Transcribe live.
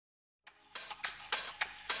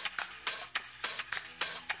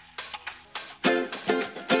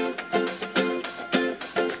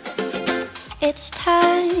It's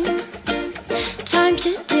time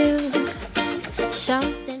to do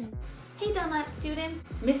something. Hey Dunlap students,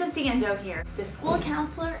 Mrs. Dando here, the school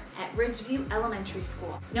counselor at Ridgeview Elementary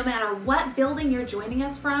School. No matter what building you're joining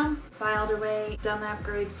us from, Wilder Way, Dunlap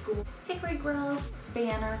Grade School, Hickory Grove,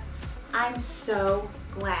 Banner, I'm so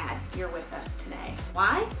glad you're with us today.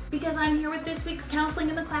 Why? Because I'm here with this week's Counseling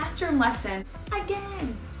in the Classroom lesson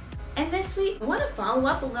again. And this week, I want to follow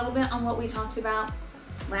up a little bit on what we talked about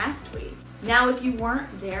last week. Now, if you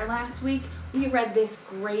weren't there last week, we read this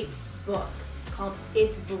great book called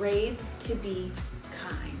It's Brave to Be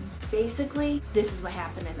Kind. Basically, this is what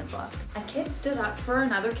happened in the book. A kid stood up for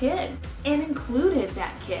another kid and included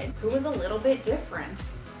that kid who was a little bit different.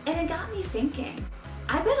 And it got me thinking.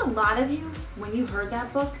 I bet a lot of you, when you heard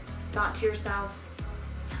that book, thought to yourself,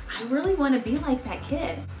 I really want to be like that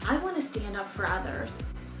kid. I want to stand up for others.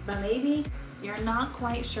 But maybe you're not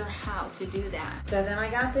quite sure how to do that. So then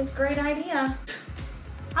I got this great idea.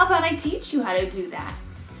 How about I teach you how to do that?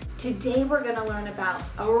 Today we're gonna learn about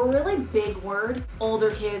a really big word.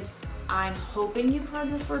 Older kids, I'm hoping you've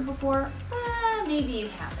heard this word before. Maybe you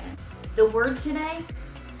haven't. The word today,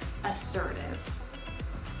 assertive.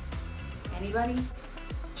 Anybody?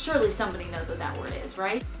 Surely somebody knows what that word is,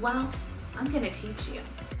 right? Well, I'm gonna teach you.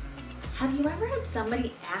 Have you ever had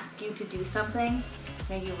somebody ask you to do something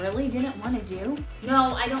that you really didn't want to do?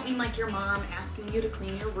 No, I don't mean like your mom asking you to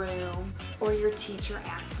clean your room or your teacher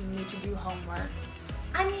asking you to do homework.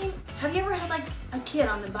 I mean, have you ever had like a kid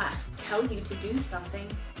on the bus tell you to do something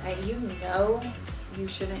that you know you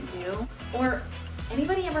shouldn't do? Or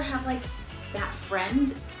anybody ever have like that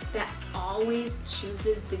friend that always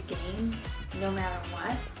chooses the game no matter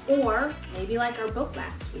what? Or maybe like our book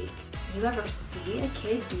last week. You ever see a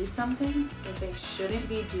kid do something that they shouldn't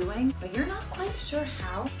be doing, but you're not quite sure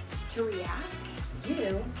how to react?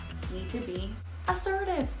 You need to be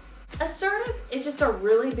assertive. Assertive is just a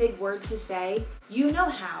really big word to say you know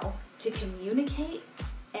how to communicate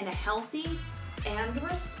in a healthy and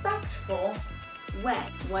respectful way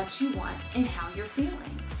what you want and how you're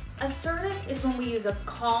feeling. Assertive is when we use a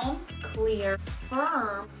calm, clear,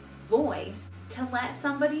 firm voice to let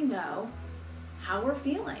somebody know how we're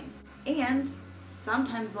feeling and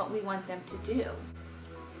sometimes what we want them to do.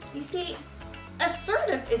 You see,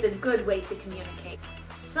 assertive is a good way to communicate.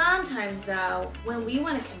 Sometimes though, when we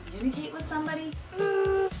want to communicate with somebody,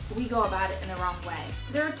 we go about it in the wrong way.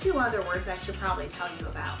 There are two other words I should probably tell you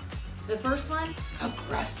about. The first one,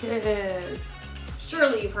 aggressive.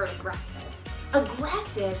 Surely you've heard aggressive.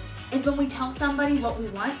 Aggressive is when we tell somebody what we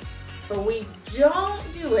want, but we don't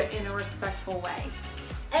do it in a respectful way.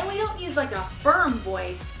 And we don't use like a firm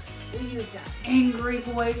voice. We use an angry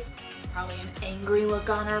voice, probably an angry look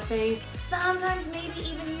on our face. Sometimes maybe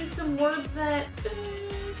even use some words that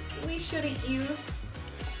we shouldn't use.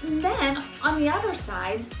 And then on the other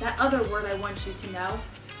side, that other word I want you to know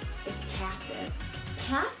is passive.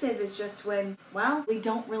 Passive is just when, well, we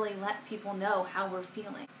don't really let people know how we're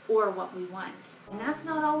feeling or what we want. And that's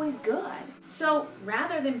not always good. So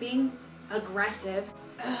rather than being aggressive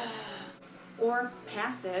or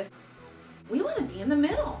passive, we want to be in the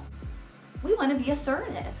middle. We want to be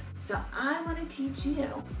assertive. So I want to teach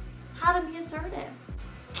you how to be assertive.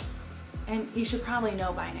 And you should probably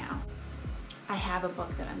know by now, I have a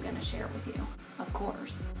book that I'm going to share with you, of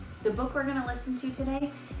course. The book we're going to listen to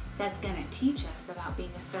today that's going to teach us about being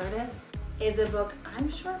assertive is a book I'm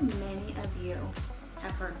sure many of you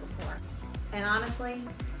have heard before. And honestly,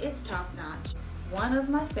 it's top-notch. One of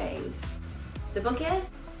my faves. The book is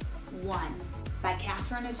One by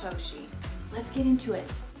Catherine Otoshi. Let's get into it.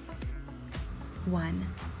 One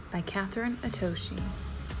by Catherine Otoshi.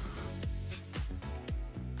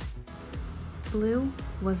 Blue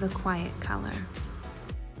was a quiet color.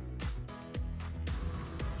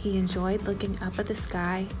 He enjoyed looking up at the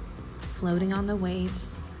sky, floating on the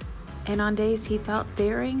waves, and on days he felt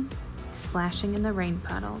daring, splashing in the rain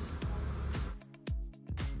puddles.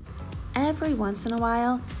 Every once in a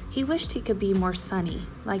while, he wished he could be more sunny,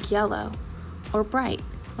 like yellow, or bright,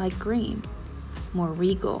 like green, more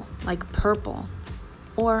regal, like purple,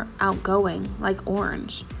 or outgoing, like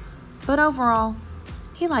orange. But overall,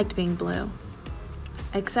 he liked being blue,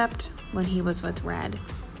 except when he was with Red.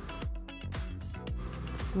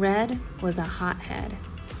 Red was a hothead.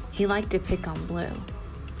 He liked to pick on Blue.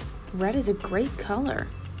 Red is a great color,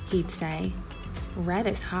 he'd say. Red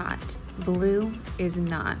is hot, blue is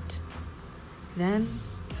not. Then,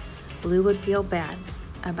 Blue would feel bad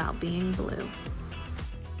about being blue.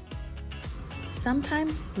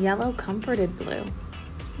 Sometimes yellow comforted Blue.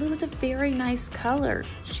 Blue is a very nice color,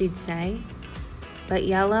 she'd say. But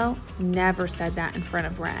yellow never said that in front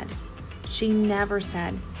of Red. She never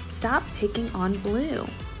said, stop picking on blue.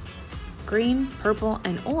 Green, purple,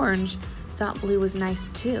 and orange thought blue was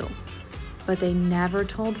nice too, but they never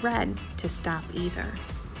told red to stop either.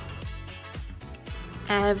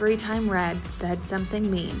 Every time red said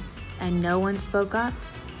something mean and no one spoke up,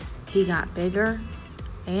 he got bigger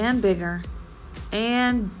and bigger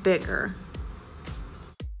and bigger.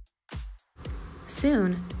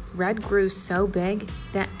 Soon, red grew so big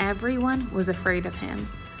that everyone was afraid of him.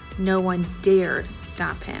 No one dared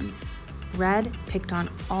stop him. Red picked on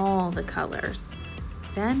all the colors.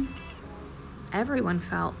 Then, everyone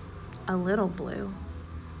felt a little blue.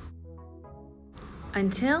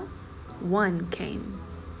 Until one came.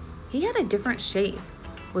 He had a different shape,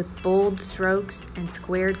 with bold strokes and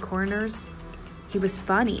squared corners. He was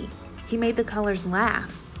funny. He made the colors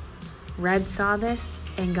laugh. Red saw this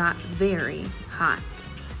and got very hot.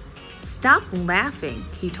 Stop laughing,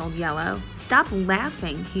 he told yellow. Stop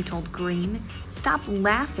laughing, he told green. Stop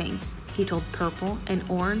laughing, he told purple and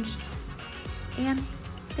orange. And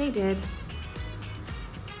they did.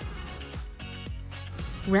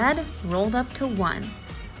 Red rolled up to one.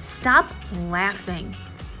 Stop laughing,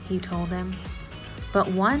 he told him.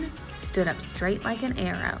 But one stood up straight like an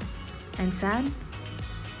arrow and said,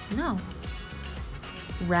 no.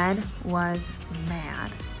 Red was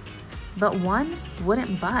mad, but one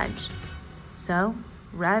wouldn't budge, so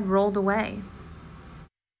red rolled away.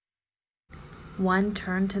 One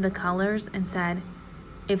turned to the colors and said,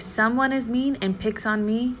 if someone is mean and picks on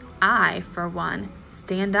me, I, for one,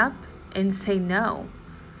 stand up and say no.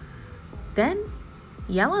 Then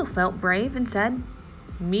yellow felt brave and said,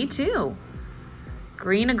 me too.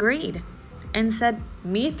 Green agreed and said,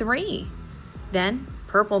 me 3. Then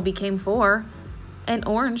purple became 4 and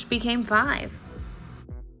orange became 5.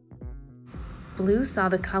 Blue saw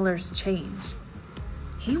the colors change.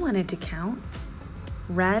 He wanted to count.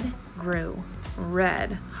 Red grew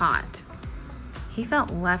red hot. He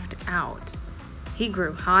felt left out. He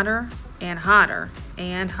grew hotter and hotter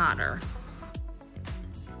and hotter.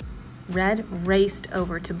 Red raced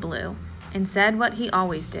over to Blue and said what he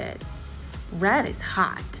always did. Red is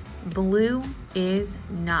hot. Blue is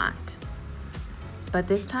not. But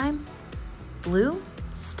this time, Blue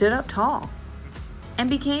stood up tall and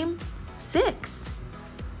became 6.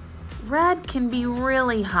 Red can be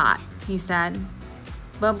really hot, he said,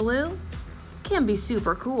 but blue can be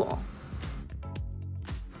super cool.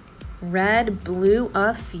 Red blew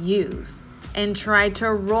a fuse and tried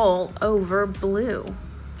to roll over Blue.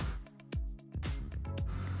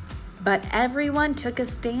 But everyone took a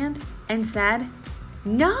stand and said,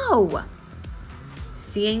 no!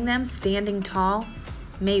 Seeing them standing tall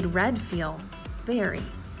made Red feel very,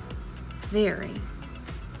 very,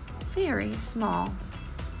 very small.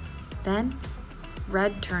 Then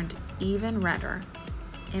Red turned even redder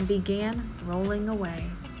and began rolling away.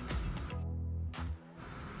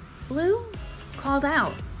 Blue called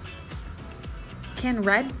out, can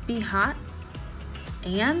red be hot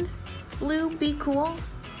and blue be cool?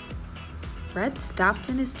 Red stopped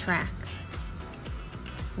in his tracks.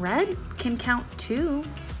 Red can count too,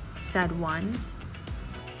 said one.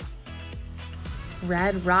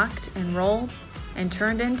 Red rocked and rolled and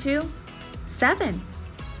turned into 7.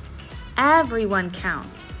 Everyone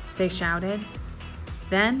counts, they shouted.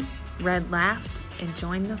 Then Red laughed and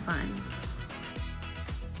joined the fun.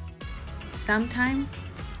 Sometimes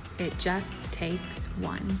it just takes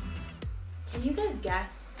one. Can you guys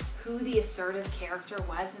guess who the assertive character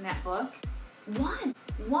was in that book?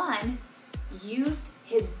 One used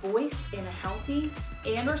his voice in a healthy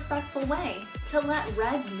and respectful way to let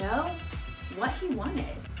Red know what he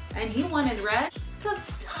wanted. And he wanted Red to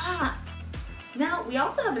stop. Now, we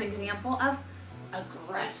also have an example of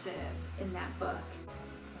aggressive in that book.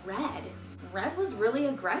 Red was really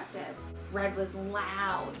aggressive. Red was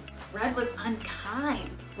loud. Red was unkind.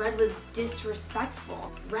 Red was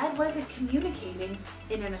disrespectful. Red wasn't communicating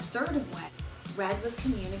in an assertive way. Red was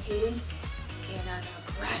communicating in an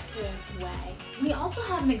aggressive way. We also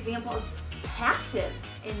have an example of passive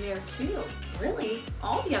in there too. Really,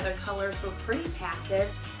 all the other colors were pretty passive,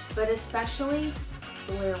 but especially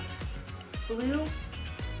blue. Blue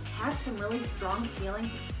had some really strong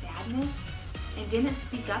feelings of sadness and didn't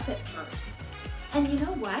speak up at first. And you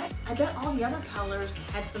know what? I bet all the other colors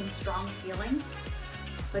had some strong feelings,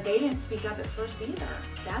 but they didn't speak up at first either.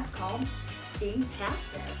 That's called being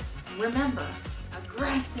passive. Remember,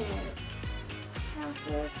 aggressive,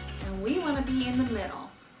 passive, and we want to be in the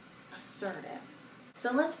middle, assertive.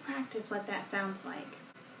 So let's practice what that sounds like.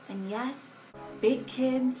 And yes, big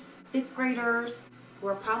kids, 5th graders, who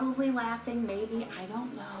are probably laughing, maybe, I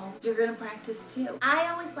don't know. You're gonna practice too. I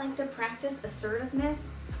always like to practice assertiveness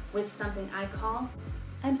with something I call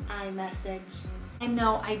an iMessage. And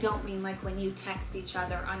no, I don't mean like when you text each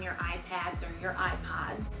other on your iPads or your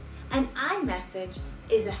iPods. An iMessage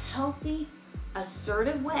is a healthy,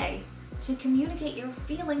 assertive way to communicate your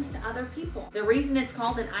feelings to other people. The reason it's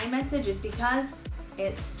called an iMessage is because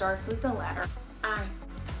it starts with the letter I.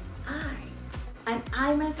 An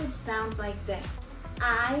iMessage sounds like this.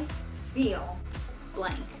 I feel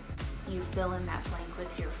blank. You fill in that blank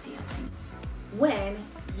with your feeling. When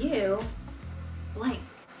you blank,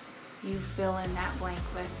 you fill in that blank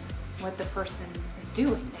with what the person is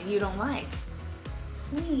doing that you don't like.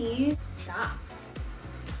 Please stop.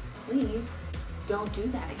 Please don't do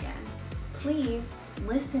that again. Please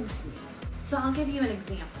listen to me. So I'll give you an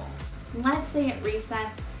example. Let's say at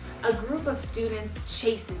recess, a group of students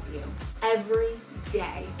chases you every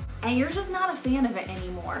day, and you're just not a fan of it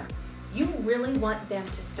anymore. You really want them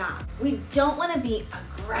to stop. We don't want to be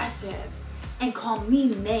aggressive and call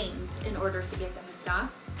mean names in order to get them to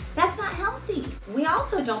stop. That's not healthy. We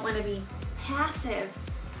also don't want to be passive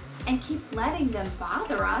and keep letting them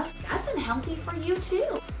bother us. That's unhealthy for you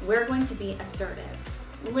too. We're going to be assertive.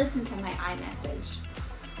 Listen to my iMessage.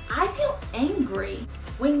 I feel angry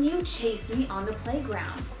when you chase me on the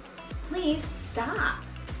playground. Please stop.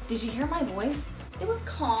 Did you hear my voice? It was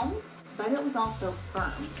calm, but it was also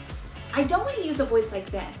firm. I don't want to use a voice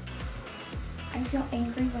like this. I feel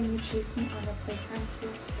angry when you chase me on the playground.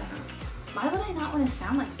 Please stop. Why would I not want to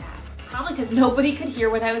sound like that? Probably because nobody could hear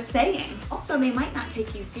what I was saying. Also, they might not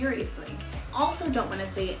take you seriously. I also don't want to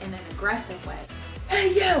say it in an aggressive way.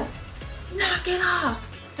 Hey you, knock it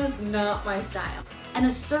off. That's not my style. An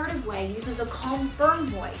assertive way uses a calm, firm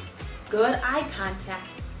voice, good eye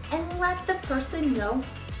contact, and let the person know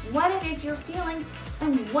what it is you're feeling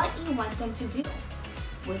and what you want them to do.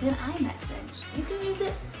 With an iMessage, you can use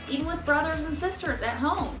it even with brothers and sisters at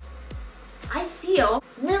home. I feel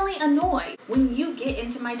really annoyed when you get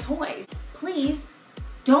into my toys. Please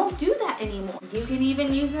don't do that anymore. You can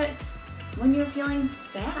even use it when you're feeling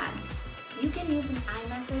sad. You can use an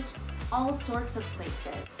iMessage all sorts of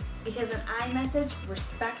places because an iMessage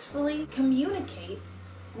respectfully communicates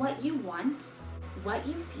what you want, what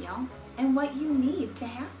you feel, and what you need to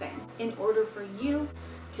happen in order for you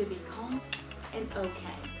to be calm and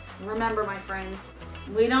okay. Remember, my friends,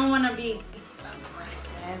 we don't want to be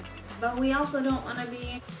aggressive, but we also don't want to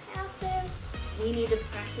be passive. We need to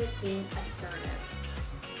practice being assertive,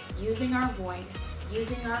 using our voice,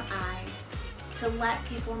 using our eyes to let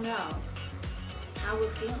people know how we're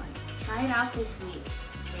feeling. Try it out this week.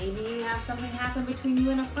 Maybe you have something happen between you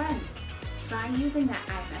and a friend. Try using that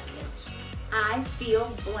iMessage. I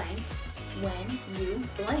feel blank when you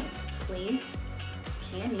blank. Please,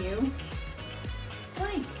 can you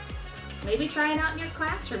blank? Maybe try it out in your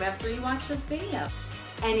classroom after you watch this video.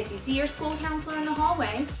 And if you see your school counselor in the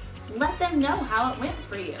hallway, let them know how it went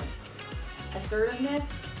for you. Assertiveness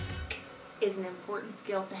is an important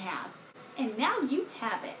skill to have. And now you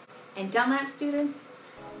have it. And Dunlap students,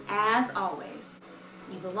 as always,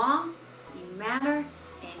 you belong, you matter,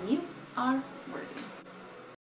 and you are worthy.